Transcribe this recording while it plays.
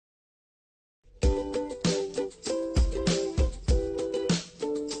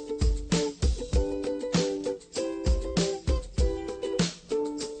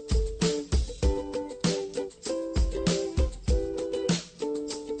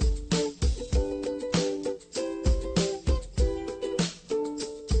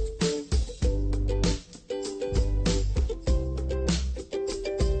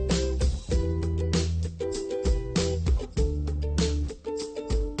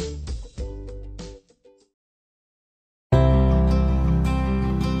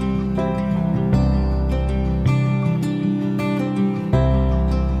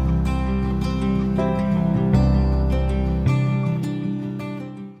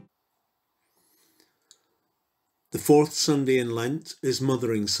The fourth Sunday in Lent is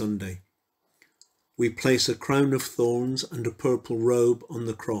Mothering Sunday. We place a crown of thorns and a purple robe on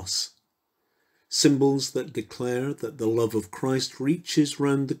the cross, symbols that declare that the love of Christ reaches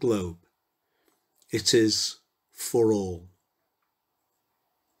round the globe. It is for all.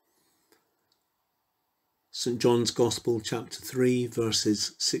 St. John's Gospel, chapter 3,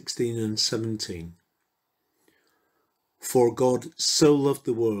 verses 16 and 17. For God so loved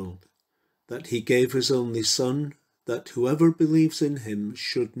the world that he gave his only Son, that whoever believes in him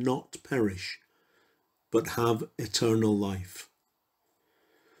should not perish, but have eternal life.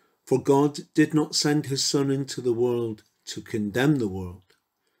 For God did not send his Son into the world to condemn the world,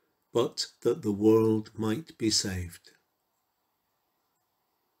 but that the world might be saved.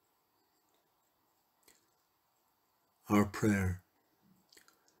 Our prayer.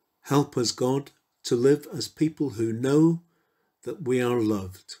 Help us, God, to live as people who know that we are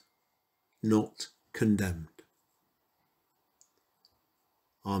loved, not condemned.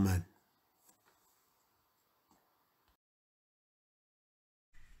 Amen.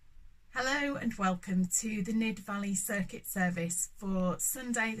 Hello and welcome to the Nidd Valley Circuit service for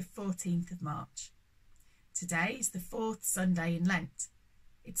Sunday the 14th of March. Today is the fourth Sunday in Lent.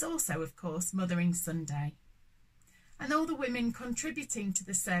 It's also, of course, Mothering Sunday. And all the women contributing to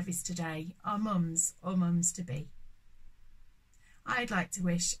the service today are mums or mums-to-be. I'd like to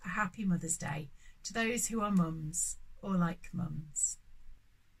wish a happy Mother's Day to those who are mums or like mums.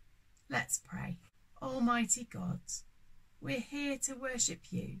 Let's pray. Almighty God, we're here to worship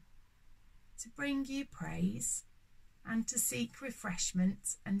you, to bring you praise and to seek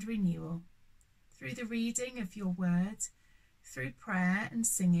refreshment and renewal through the reading of your word, through prayer and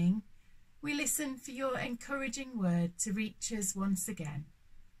singing. We listen for your encouraging word to reach us once again.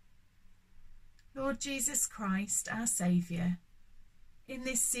 Lord Jesus Christ, our Saviour, in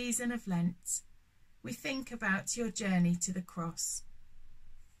this season of Lent, we think about your journey to the cross,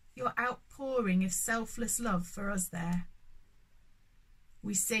 your outpouring of selfless love for us there.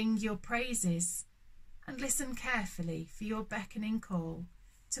 We sing your praises and listen carefully for your beckoning call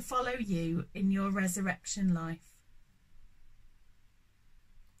to follow you in your resurrection life.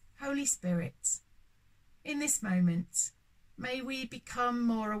 Holy Spirit, in this moment, may we become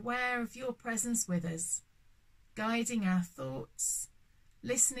more aware of your presence with us, guiding our thoughts,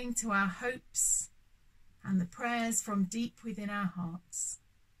 listening to our hopes and the prayers from deep within our hearts.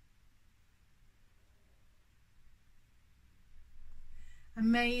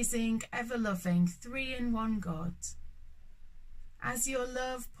 Amazing, ever-loving, three-in-one God, as your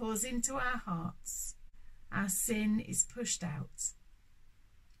love pours into our hearts, our sin is pushed out,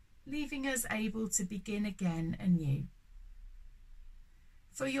 leaving us able to begin again anew.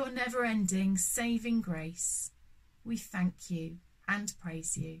 For your never-ending, saving grace, we thank you and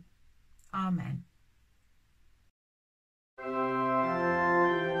praise you. Amen.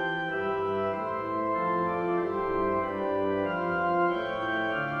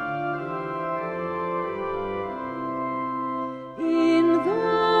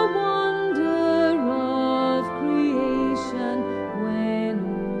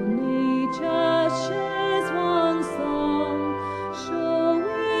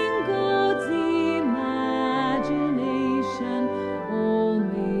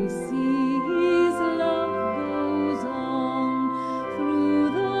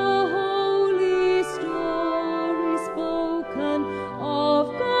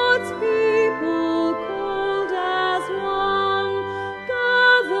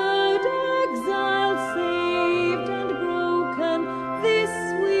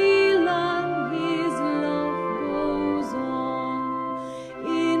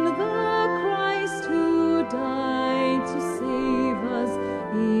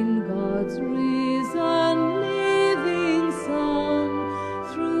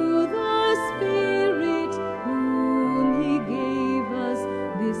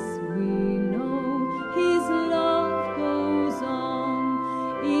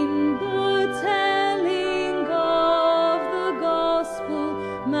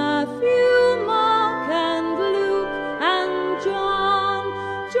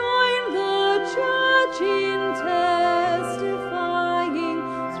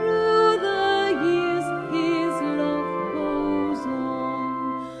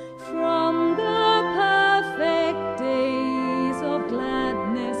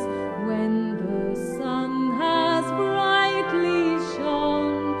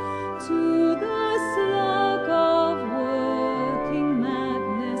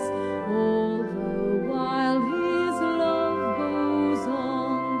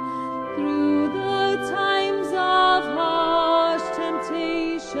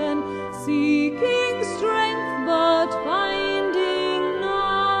 Seeking strength, but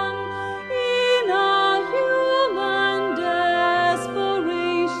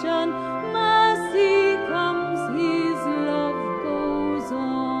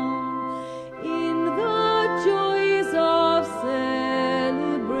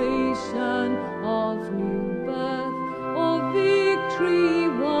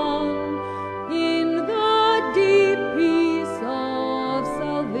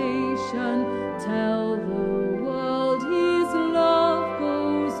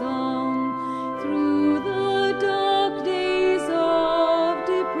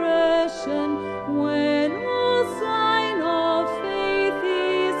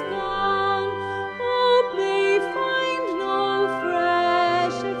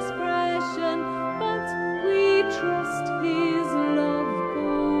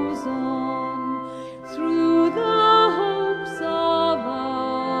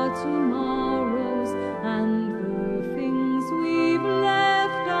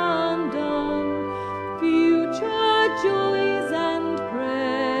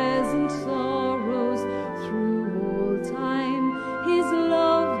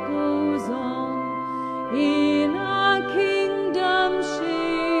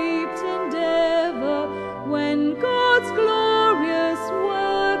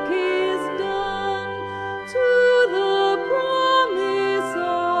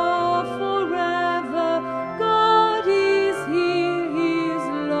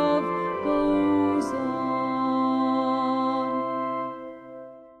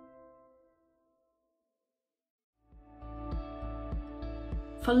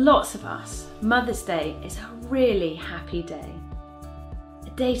For lots of us, Mother's Day is a really happy day. A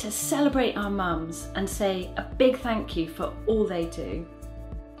day to celebrate our mums and say a big thank you for all they do.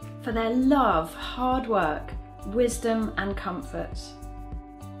 For their love, hard work, wisdom and comfort.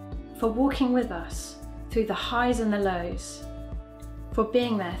 For walking with us through the highs and the lows. For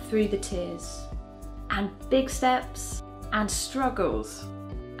being there through the tears. And big steps and struggles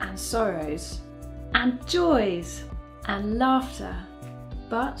and sorrows and joys and laughter.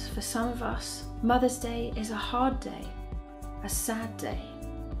 But for some of us, Mother's Day is a hard day, a sad day.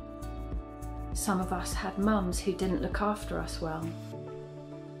 Some of us had mums who didn't look after us well.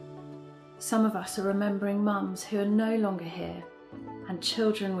 Some of us are remembering mums who are no longer here and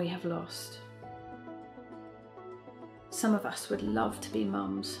children we have lost. Some of us would love to be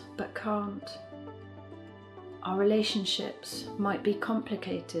mums but can't. Our relationships might be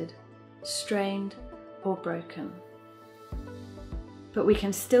complicated, strained or broken. But we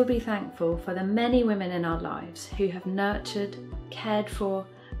can still be thankful for the many women in our lives who have nurtured, cared for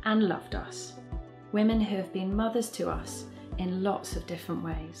and loved us. Women who have been mothers to us in lots of different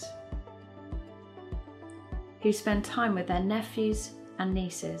ways. Who spend time with their nephews and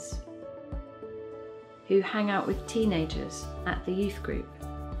nieces. Who hang out with teenagers at the youth group.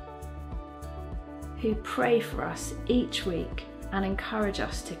 Who pray for us each week and encourage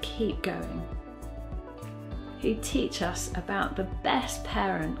us to keep going. Who teach us about the best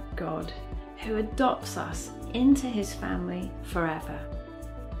parent, God, who adopts us into his family forever.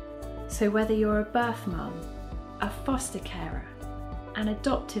 So whether you're a birth mum, a foster carer, an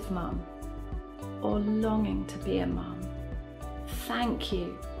adoptive mum, or longing to be a mum, thank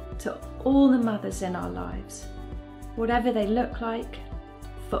you to all the mothers in our lives, whatever they look like,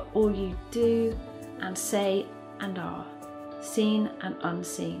 for all you do and say and are, seen and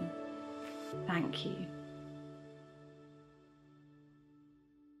unseen. Thank you.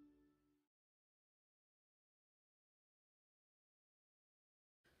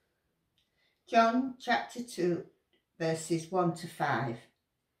 John chapter 2, verses 1 to 5.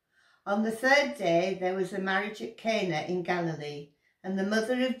 On the third day there was a marriage at Cana in Galilee, and the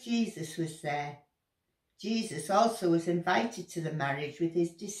mother of Jesus was there. Jesus also was invited to the marriage with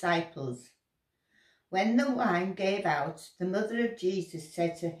his disciples. When the wine gave out, the mother of Jesus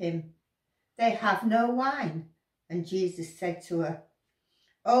said to him, "They have no wine." And Jesus said to her,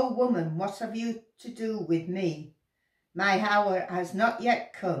 "O woman, what have you to do with me? My hour has not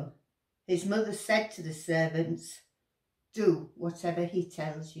yet come." His mother said to the servants, "Do whatever he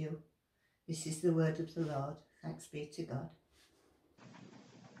tells you." This is the word of the Lord. Thanks be to God.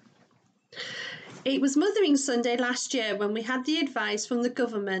 It was Mothering Sunday last year when we had the advice from the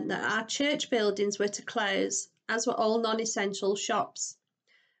government that our church buildings were to close, as were all non-essential shops.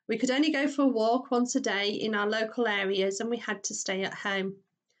 We could only go for a walk once a day in our local areas and we had to stay at home.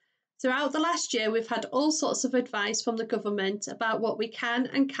 Throughout the last year, we've had all sorts of advice from the government about what we can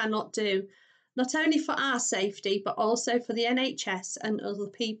and cannot do, not only for our safety, but also for the NHS and other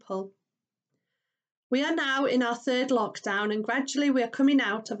people. We are now in our third lockdown and gradually we are coming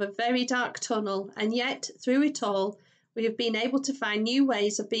out of a very dark tunnel, and yet through it all, we have been able to find new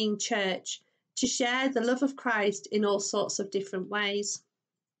ways of being church, to share the love of Christ in all sorts of different ways.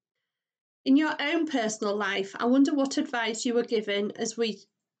 In your own personal life, I wonder what advice you were given as we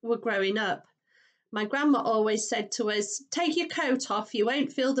were growing up. My grandma always said to us, "Take your coat off, you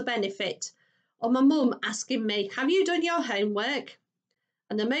won't feel the benefit." Or my mum asking me, "Have you done your homework?"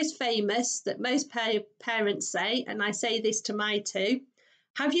 And the most famous that most parents say, and I say this to my two,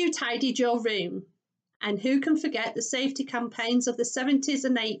 "Have you tidied your room?" And who can forget the safety campaigns of the 70s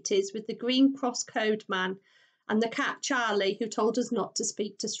and 80s with the Green Cross Code Man and the cat Charlie who told us not to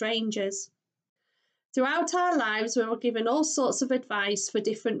speak to strangers. Throughout our lives, we were given all sorts of advice for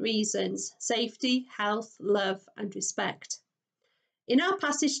different reasons: safety, health, love and respect. In our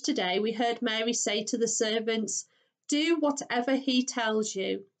passage today, we heard Mary say to the servants, "Do whatever he tells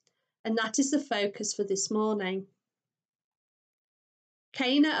you," and that is the focus for this morning.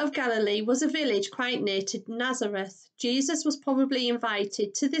 Cana of Galilee was a village quite near to Nazareth. Jesus was probably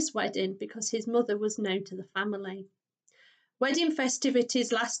invited to this wedding because his mother was known to the family. Wedding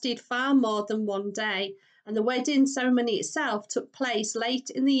festivities lasted far more than one day, and the wedding ceremony itself took place late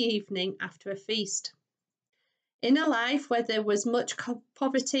in the evening after a feast. In a life where there was much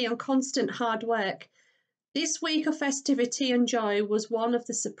poverty and constant hard work, this week of festivity and joy was one of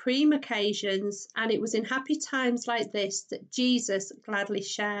the supreme occasions, and it was in happy times like this that Jesus gladly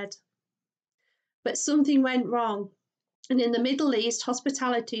shared. But something went wrong, and in the Middle East,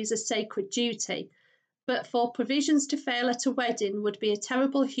 hospitality is a sacred duty. But for provisions to fail at a wedding would be a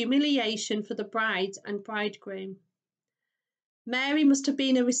terrible humiliation for the bride and bridegroom. Mary must have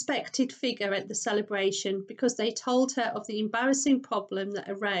been a respected figure at the celebration because they told her of the embarrassing problem that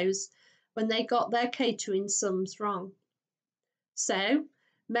arose when they got their catering sums wrong. So,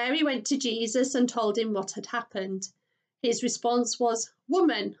 Mary went to Jesus and told him what had happened. His response was,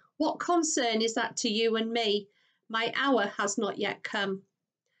 "Woman, what concern is that to you and me? My hour has not yet come."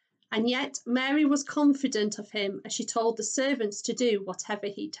 And yet Mary was confident of him as she told the servants to do whatever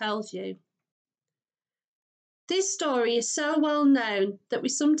he tells you. This story is so well known that we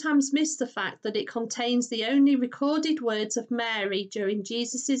sometimes miss the fact that it contains the only recorded words of Mary during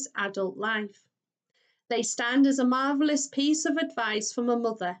Jesus' adult life. They stand as a marvellous piece of advice from a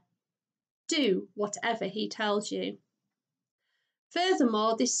mother. Do whatever he tells you.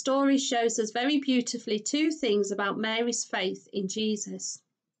 Furthermore, this story shows us very beautifully two things about Mary's faith in Jesus.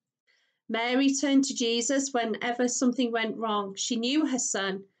 Mary turned to Jesus whenever something went wrong. She knew her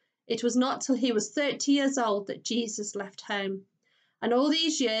son. It was not till he was 30 years old that Jesus left home. And all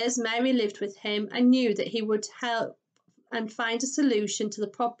these years, Mary lived with him and knew that he would help and find a solution to the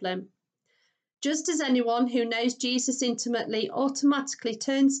problem. Just as anyone who knows Jesus intimately automatically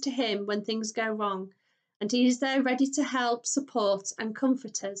turns to him when things go wrong, and he is there ready to help, support, and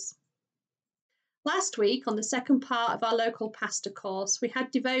comfort us. Last week, on the second part of our local pastor course, we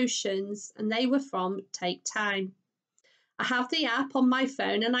had devotions, and they were from Take Time. I have the app on my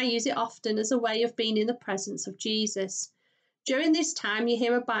phone and I use it often as a way of being in the presence of Jesus. During this time, you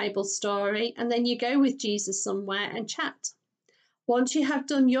hear a Bible story and then you go with Jesus somewhere and chat. Once you have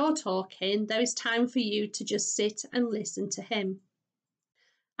done your talking, there is time for you to just sit and listen to him.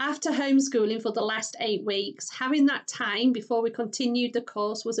 After homeschooling for the last 8 weeks, having that time before we continued the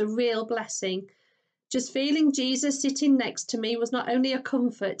course was a real blessing. Just feeling Jesus sitting next to me was not only a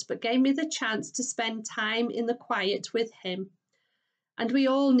comfort, but gave me the chance to spend time in the quiet with him. And we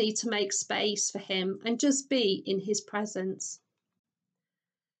all need to make space for him and just be in his presence.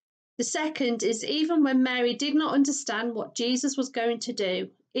 The second is, even when Mary did not understand what Jesus was going to do,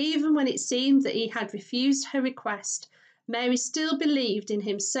 even when it seemed that he had refused her request, Mary still believed in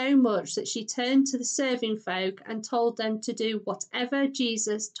him so much that she turned to the serving folk and told them to do whatever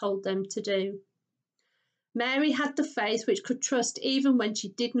Jesus told them to do. Mary had the faith which could trust even when she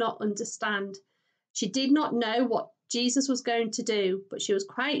did not understand. She did not know what Jesus was going to do, but she was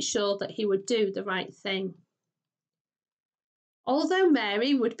quite sure that he would do the right thing. Although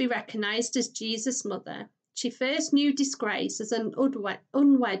Mary would be recognised as Jesus' mother, she first knew disgrace as an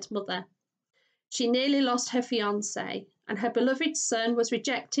unwed mother. She nearly lost her fiancé, and her beloved son was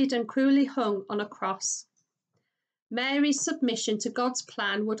rejected and cruelly hung on a cross. Mary's submission to God's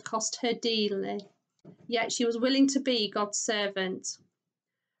plan would cost her dearly, yet she was willing to be God's servant.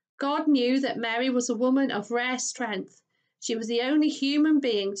 God knew that Mary was a woman of rare strength. She was the only human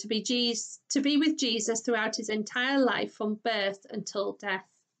being to be with Jesus throughout his entire life from birth until death.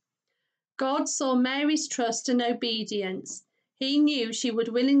 God saw Mary's trust and obedience. He knew she would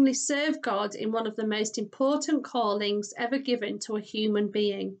willingly serve God in one of the most important callings ever given to a human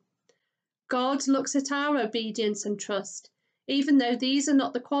being. God looks at our obedience and trust, even though these are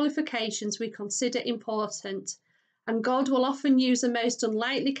not the qualifications we consider important, and God will often use the most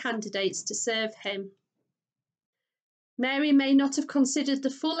unlikely candidates to serve him. Mary may not have considered the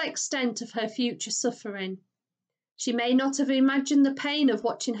full extent of her future suffering. She may not have imagined the pain of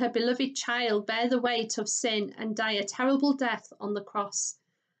watching her beloved child bear the weight of sin and die a terrible death on the cross.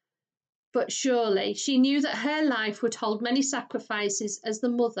 But surely she knew that her life would hold many sacrifices as the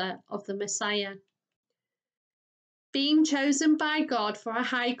mother of the Messiah. Being chosen by God for a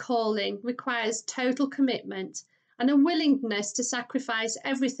high calling requires total commitment and a willingness to sacrifice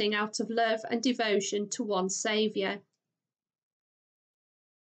everything out of love and devotion to one's Saviour.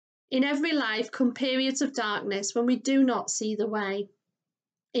 In every life come periods of darkness when we do not see the way.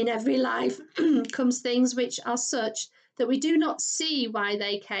 In every life comes things which are such that we do not see why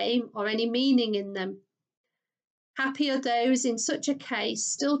they came or any meaning in them. Happy are those in such a case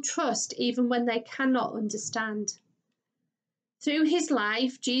still trust even when they cannot understand. Through his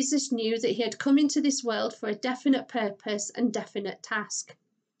life, Jesus knew that he had come into this world for a definite purpose and definite task.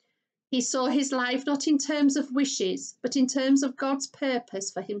 He saw his life not in terms of wishes, but in terms of God's purpose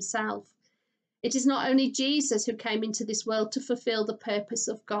for himself. It is not only Jesus who came into this world to fulfill the purpose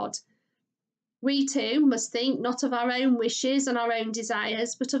of God. We too must think not of our own wishes and our own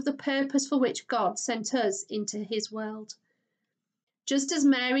desires, but of the purpose for which God sent us into his world. Just as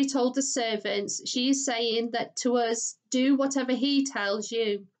Mary told the servants, she is saying that to us, do whatever he tells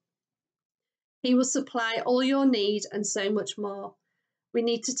you. He will supply all your need and so much more. We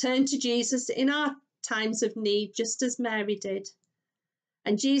need to turn to Jesus in our times of need, just as Mary did.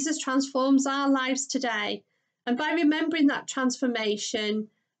 And Jesus transforms our lives today And by remembering that transformation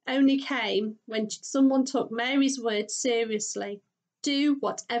only came when someone took Mary's words seriously. Do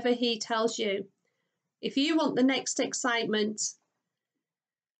whatever he tells you. If you want the next excitement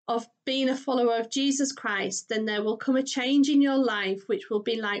of being a follower of Jesus Christ, then there will come a change in your life which will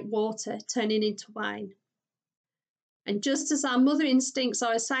be like water turning into wine. And just as our mother instincts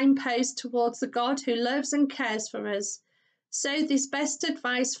are a signpost towards the God who loves and cares for us, so this best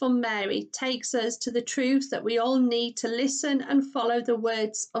advice from Mary takes us to the truth that we all need to listen and follow the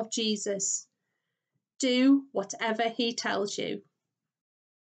words of Jesus. Do whatever he tells you.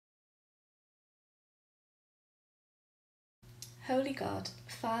 Holy God,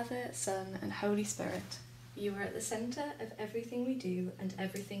 Father, Son, and Holy Spirit, you are at the centre of everything we do and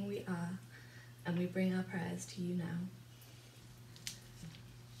everything we are, and we bring our prayers to you now.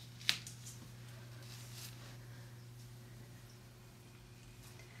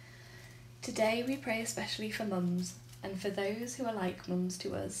 Today we pray especially for mums, and for those who are like mums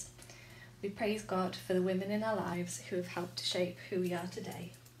to us. We praise God for the women in our lives who have helped to shape who we are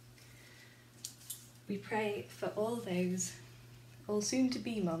today. We pray for all those, all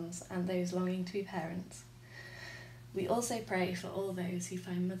soon-to-be mums, and those longing to be parents. We also pray for all those who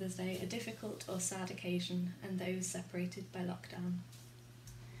find Mother's Day a difficult or sad occasion, and those separated by lockdown.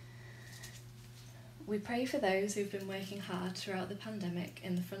 We pray for those who've been working hard throughout the pandemic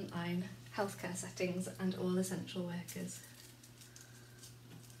in the front line, healthcare settings, and all essential workers.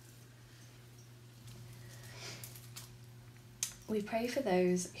 We pray for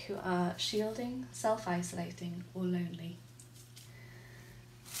those who are shielding, self-isolating, or lonely.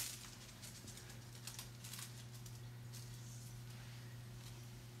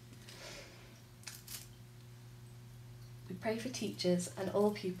 We pray for teachers and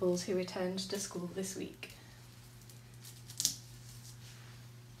all pupils who returned to school this week.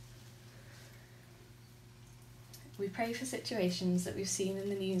 We pray for situations that we've seen in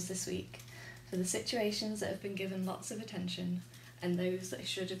the news this week, for the situations that have been given lots of attention and those that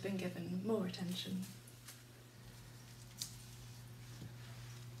should have been given more attention.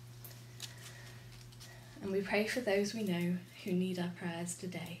 And we pray for those we know who need our prayers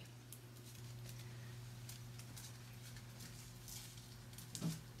today.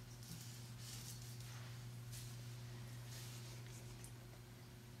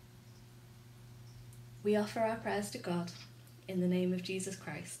 We offer our prayers to God in the name of Jesus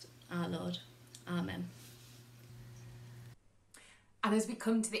Christ, our Lord. Amen. And as we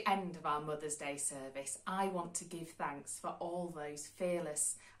come to the end of our Mother's Day service, I want to give thanks for all those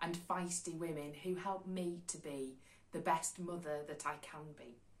fearless and feisty women who help me to be the best mother that I can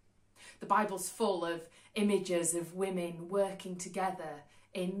be. The Bible's full of images of women working together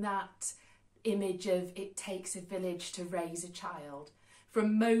in that image of it takes a village to raise a child.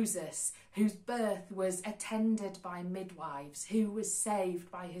 From Moses, whose birth was attended by midwives, who was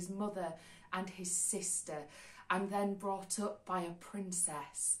saved by his mother and his sister, and then brought up by a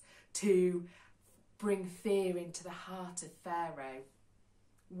princess to bring fear into the heart of Pharaoh.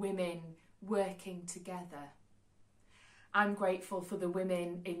 Women working together. I'm grateful for the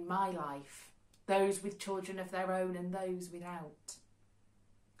women in my life, those with children of their own and those without.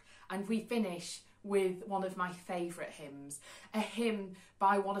 And we finish with one of my favourite hymns, a hymn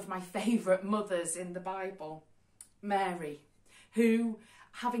by one of my favourite mothers in the Bible, Mary, who,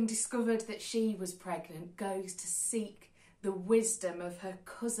 having discovered that she was pregnant, goes to seek the wisdom of her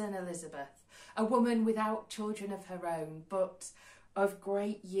cousin Elizabeth, a woman without children of her own, but of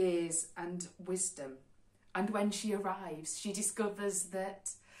great years and wisdom. And when she arrives, she discovers that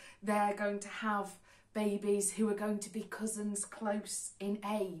they're going to have babies who are going to be cousins close in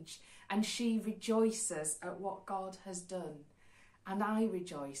age, and she rejoices at what God has done, and I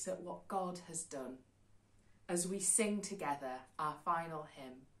rejoice at what God has done. As we sing together our final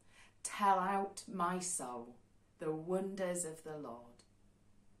hymn, Tell Out My Soul, the Wonders of the Lord.